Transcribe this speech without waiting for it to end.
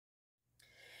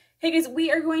Hey guys, we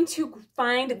are going to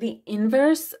find the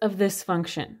inverse of this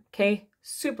function, okay?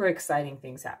 Super exciting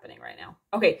things happening right now.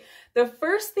 Okay, the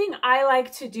first thing I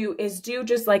like to do is do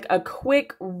just like a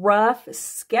quick rough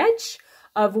sketch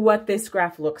of what this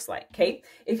graph looks like, okay?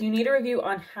 If you need a review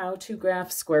on how to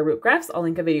graph square root graphs, I'll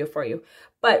link a video for you.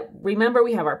 But remember,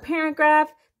 we have our parent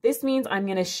graph. This means I'm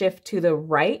going to shift to the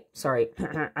right, sorry,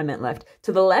 I meant left,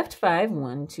 to the left 5,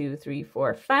 1, 2, 3,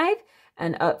 4, 5,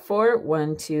 and up 4,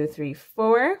 1, 2, 3,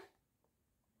 4.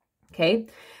 Okay,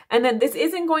 and then this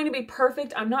isn't going to be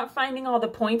perfect. I'm not finding all the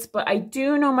points, but I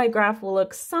do know my graph will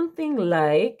look something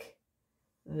like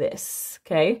this,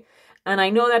 okay? And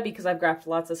I know that because I've graphed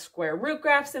lots of square root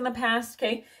graphs in the past,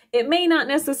 okay? It may not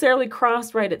necessarily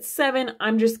cross right at 7.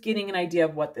 I'm just getting an idea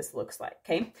of what this looks like,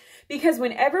 okay? Because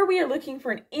whenever we are looking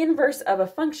for an inverse of a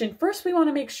function, first we want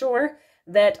to make sure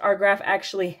that our graph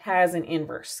actually has an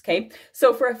inverse, okay?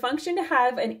 So for a function to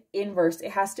have an inverse,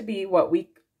 it has to be what we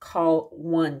call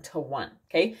 1-to-1,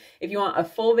 okay? If you want a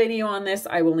full video on this,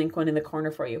 I will link one in the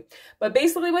corner for you. But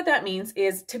basically what that means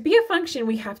is to be a function,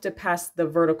 we have to pass the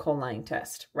vertical line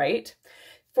test, right?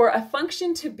 For a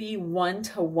function to be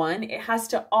 1-to-1, it has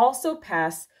to also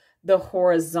pass the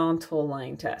horizontal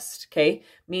line test, okay?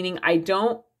 Meaning I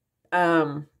don't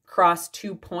cross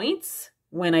 2 points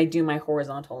when I do my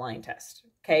horizontal line test,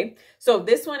 okay? So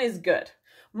this one is good.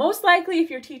 Most likely, if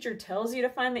your teacher tells you to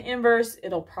find the inverse,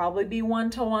 it'll probably be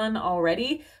 1-to-1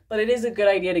 already, but it is a good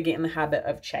idea to get in the habit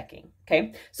of checking,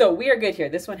 okay? So we are good here.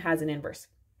 This one has an inverse.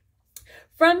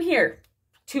 From here,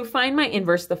 to find my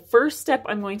inverse, the first step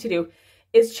I'm going to do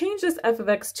is change this f of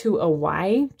x to a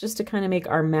y, just to kind of make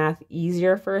our math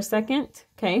easier for a second,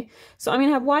 okay? So I'm going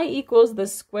to have y equals the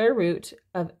square root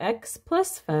of x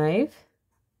plus 5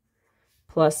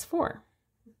 plus 4,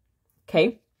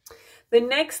 okay? The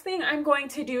next thing I'm going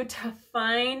to do to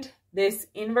find this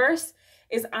inverse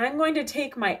is I'm going to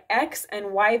take my x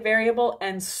and y variable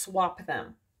and swap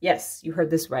them. Yes, you heard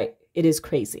this right. It is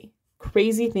crazy.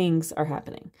 Crazy things are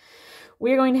happening.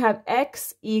 We're going to have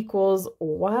x equals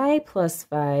y plus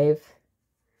 5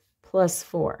 plus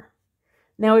 4.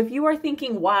 Now, if you are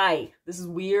thinking, why? This is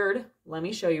weird. Let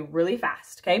me show you really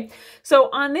fast, okay? So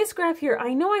on this graph here,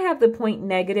 I know I have the point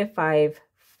 -5,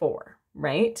 4,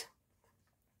 right?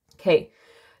 Okay,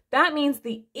 that means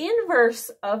the inverse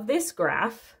of this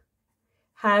graph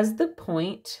has the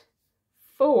point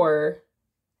 4,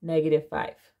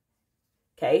 -5.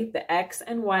 Okay, the x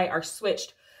and y are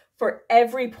switched for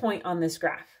every point on this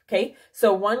graph. Okay,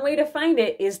 so one way to find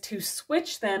it is to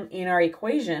switch them in our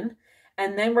equation,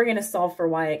 and then we're going to solve for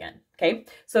y again. Okay,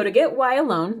 so to get y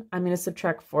alone, I'm going to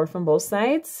subtract 4 from both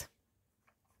sides.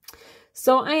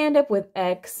 So I end up with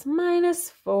x minus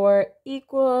 4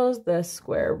 equals the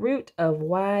square root of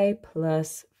y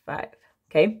plus 5,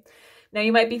 okay? Now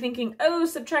you might be thinking, oh,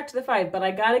 subtract the 5, but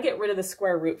I got to get rid of the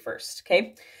square root first,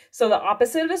 okay? So the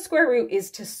opposite of a square root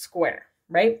is to square,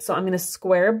 right? So I'm going to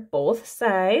square both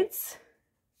sides,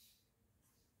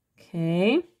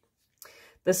 okay?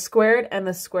 The squared and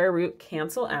the square root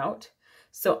cancel out.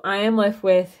 So I am left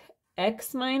with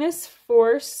x minus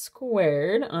 4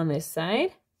 squared on this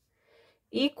side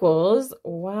equals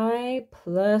y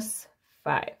plus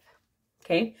 5.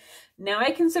 Okay, now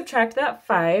I can subtract that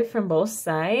 5 from both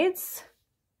sides.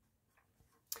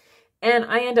 And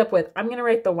I end up with, I'm going to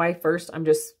write the y first. I'm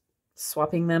just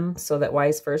swapping them so that y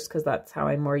is first because that's how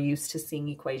I'm more used to seeing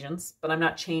equations. But I'm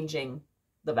not changing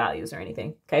the values or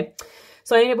anything. Okay,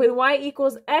 so I end up with y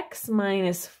equals x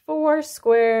minus 4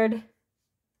 squared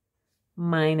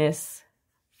minus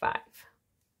 5.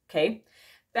 Okay.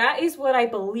 That is what I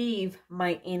believe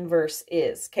my inverse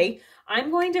is, okay? I'm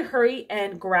going to hurry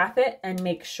and graph it and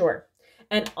make sure.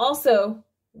 And also,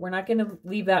 we're not going to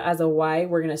leave that as a y.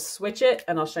 We're going to switch it,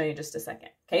 and I'll show you in just a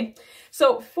second, okay?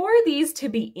 So for these to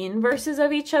be inverses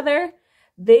of each other,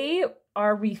 they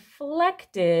are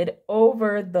reflected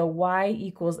over the y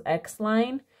equals x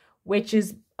line, which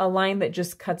is a line that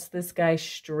just cuts this guy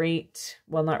straight,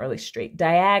 well, not really straight,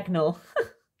 diagonal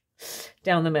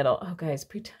down the middle. Oh, guys,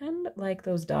 pretend like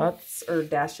those dots or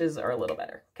dashes are a little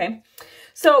better, okay?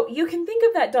 So you can think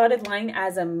of that dotted line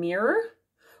as a mirror,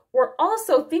 or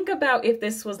also think about if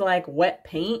this was like wet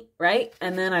paint, right?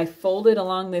 And then I folded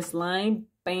along this line,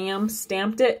 bam,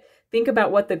 stamped it. Think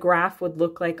about what the graph would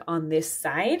look like on this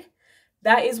side.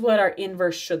 That is what our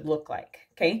inverse should look like,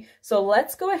 okay? So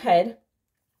let's go ahead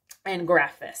and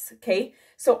graph this, okay?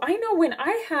 So I know when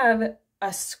I have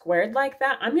a squared like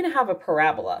that, I'm going to have a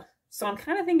parabola. So I'm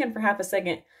kind of thinking for half a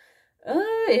second,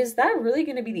 is that really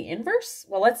going to be the inverse?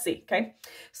 Well, let's see, okay?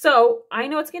 So I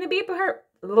know it's going to be a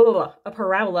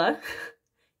parabola.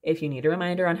 If you need a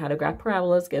reminder on how to graph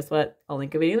parabolas, guess what? I'll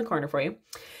link a video in the corner for you.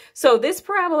 So this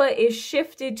parabola is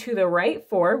shifted to the right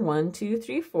 4, 1, 2,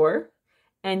 3, 4,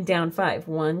 and down 5,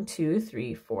 1, 2,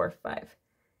 3, 4, 5.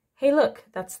 Hey, look,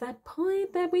 that's that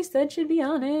point that we said should be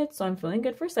on it. So I'm feeling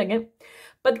good for a second.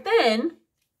 But then,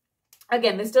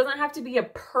 again, this doesn't have to be a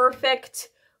perfect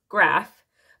graph,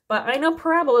 but I know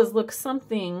parabolas look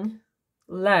something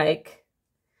like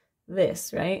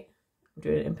this, right? I'm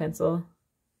doing it in pencil.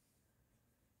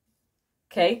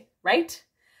 Okay, right?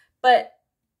 But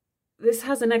this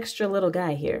has an extra little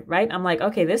guy here, right? I'm like,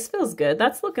 okay, this feels good.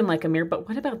 That's looking like a mirror, but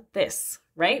what about this,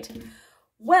 right?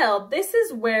 Well, this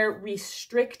is where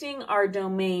restricting our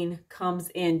domain comes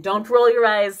in. Don't roll your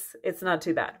eyes. It's not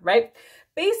too bad, right?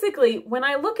 Basically, when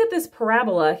I look at this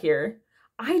parabola here,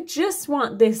 I just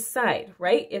want this side,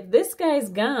 right? If this guy's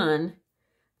gone,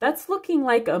 that's looking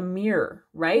like a mirror,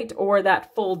 right? Or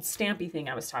that fold stampy thing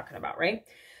I was talking about, right?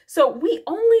 So we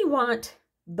only want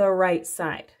the right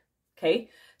side, okay?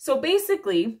 So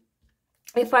basically,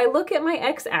 if I look at my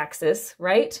x-axis,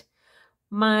 right,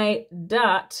 my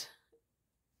dot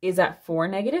is at 4,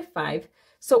 -5.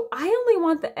 So I only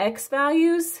want the x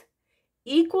values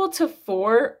equal to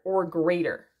 4 or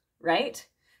greater, right?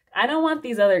 I don't want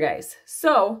these other guys.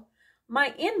 So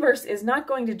my inverse is not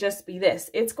going to just be this.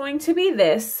 It's going to be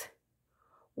this,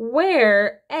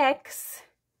 where x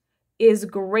is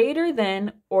greater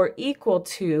than or equal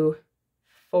to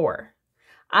 4.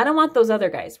 I don't want those other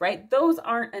guys, right? Those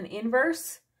aren't an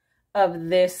inverse of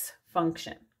this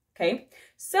function, okay?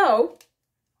 So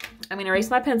I'm going to erase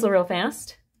my pencil real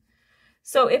fast.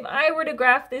 So if I were to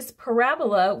graph this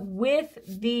parabola with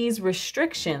these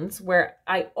restrictions where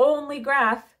I only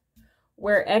graph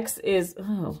where x is,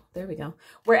 oh, there we go,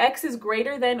 where x is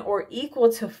greater than or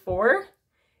equal to 4,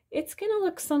 it's going to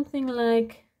look something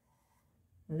like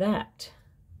that,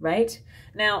 right?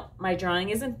 Now, my drawing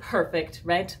isn't perfect,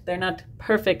 right? They're not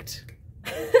perfect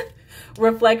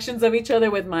reflections of each other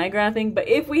with my graphing, but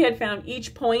if we had found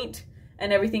each point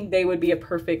and everything, they would be a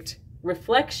perfect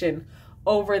reflection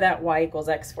over that y equals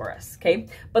x for us, okay?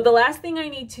 But the last thing I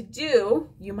need to do,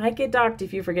 you might get docked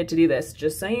if you forget to do this,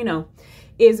 just so you know,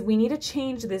 is we need to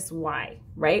change this y,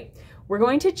 right? We're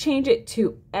going to change it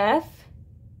to f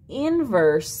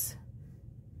inverse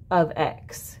of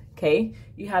x, okay?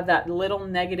 You have that little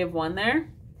 -1 there,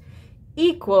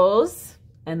 equals,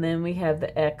 and then we have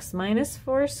the x minus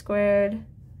 4 squared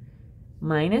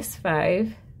minus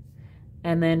 5,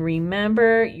 and then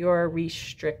remember your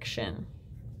restriction,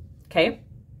 okay?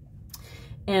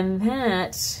 And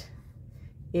that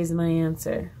is my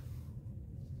answer.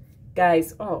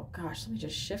 Guys, oh gosh, let me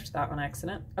just shift that on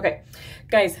accident. Okay,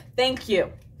 guys, thank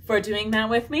you for doing that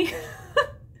with me.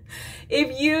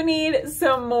 If you need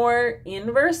some more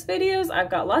inverse videos, I've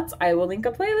got lots. I will link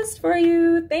a playlist for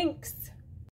you. Thanks.